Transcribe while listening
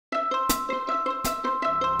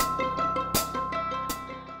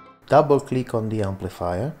Double-click on the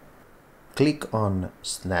amplifier, click on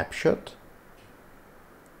Snapshot.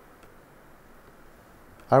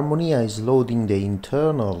 Harmonia is loading the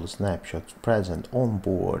internal snapshots present on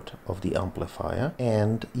board of the amplifier,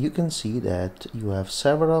 and you can see that you have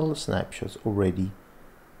several snapshots already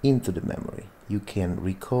into the memory. You can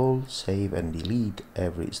recall, save and delete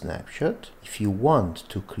every snapshot. If you want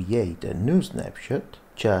to create a new snapshot,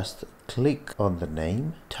 just click on the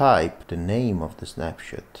name, type the name of the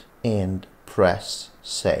snapshot and press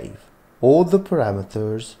save. All the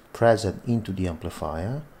parameters present into the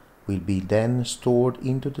amplifier will be then stored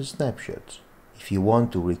into the snapshots. If you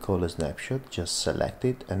want to recall a snapshot, just select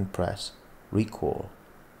it and press recall.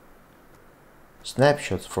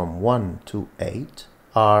 Snapshots from 1 to 8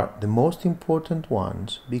 are the most important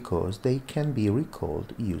ones because they can be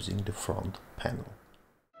recalled using the front panel.